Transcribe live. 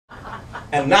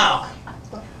And now,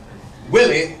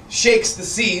 Willie shakes the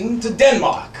scene to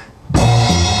Denmark.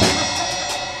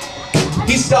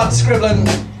 He starts scribbling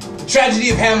The Tragedy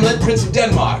of Hamlet, Prince of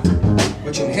Denmark,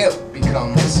 which in hip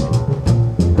becomes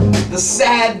The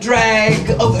Sad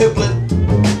Drag of Hamlet.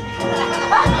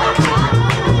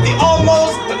 The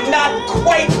almost but not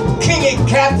quite kingy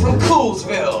cat from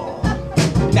Coolsville.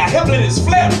 Now Hamlet is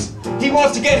flipped. He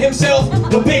wants to get himself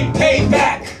the big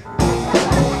payback.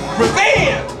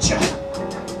 Revenge!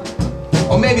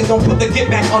 Or maybe he's gonna put the get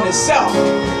back on himself.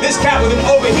 This cat with an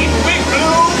overheating wig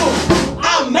blue.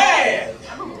 I'm mad!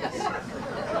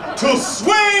 To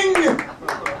swing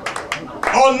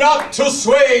or not to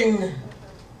swing,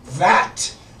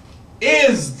 that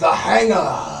is the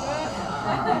hanger.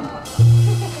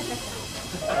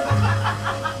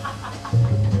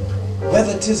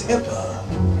 Whether 'tis hipper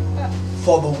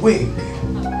for the wig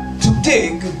to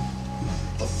dig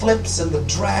the flips and the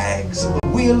drags of the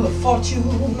wheel of fortune,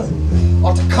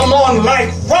 or to come on like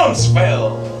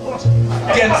Rumsfeld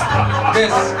against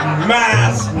this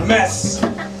mass mess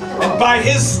and by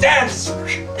his stance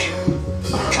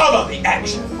cover the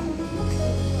action.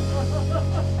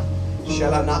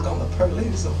 Shall I knock on the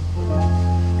pearlies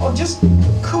or just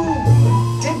cool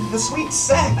and dig the sweet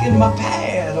sack in my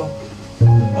pad,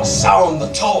 or sound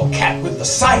the tall cat with the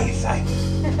scythe?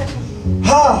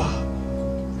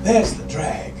 There's the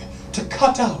drag. To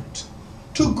cut out,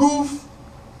 to goof,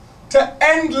 to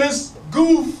endless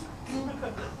goof.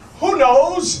 Who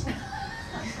knows?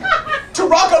 To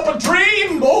rock up a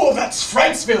dream? Oh, that's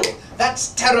Franksville.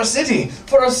 That's Terror City.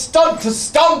 For a stunt to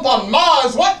stomp on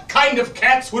Mars, what kind of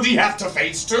cats would he have to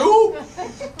face to?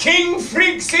 King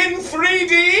freaks in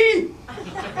 3D?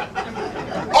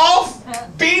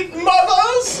 Offbeat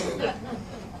mothers?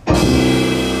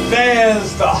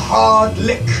 There's the hard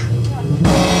lick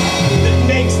that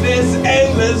makes this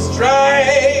endless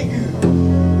drag.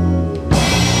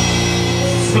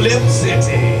 Flip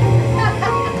City.